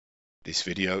This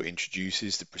video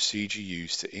introduces the procedure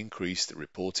used to increase the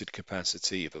reported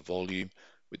capacity of a volume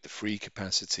with the free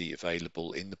capacity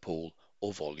available in the pool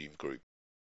or volume group.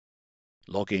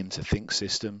 Log in to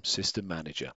ThinkSystem System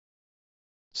Manager.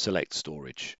 Select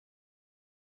Storage.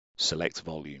 Select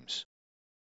Volumes.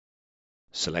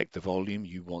 Select the volume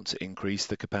you want to increase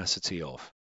the capacity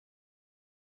of.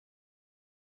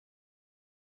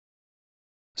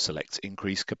 Select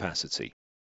Increase Capacity.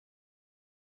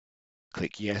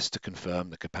 Click Yes to confirm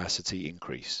the capacity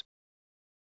increase.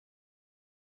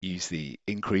 Use the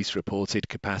Increase Reported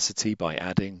Capacity by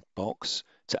Adding box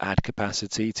to add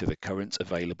capacity to the current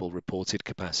available reported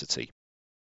capacity.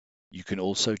 You can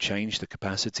also change the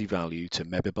capacity value to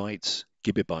megabytes,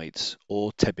 gigabytes,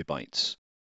 or terabytes.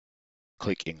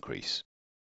 Click Increase.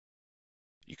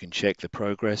 You can check the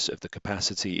progress of the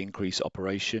capacity increase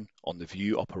operation on the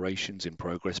View Operations in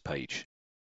Progress page.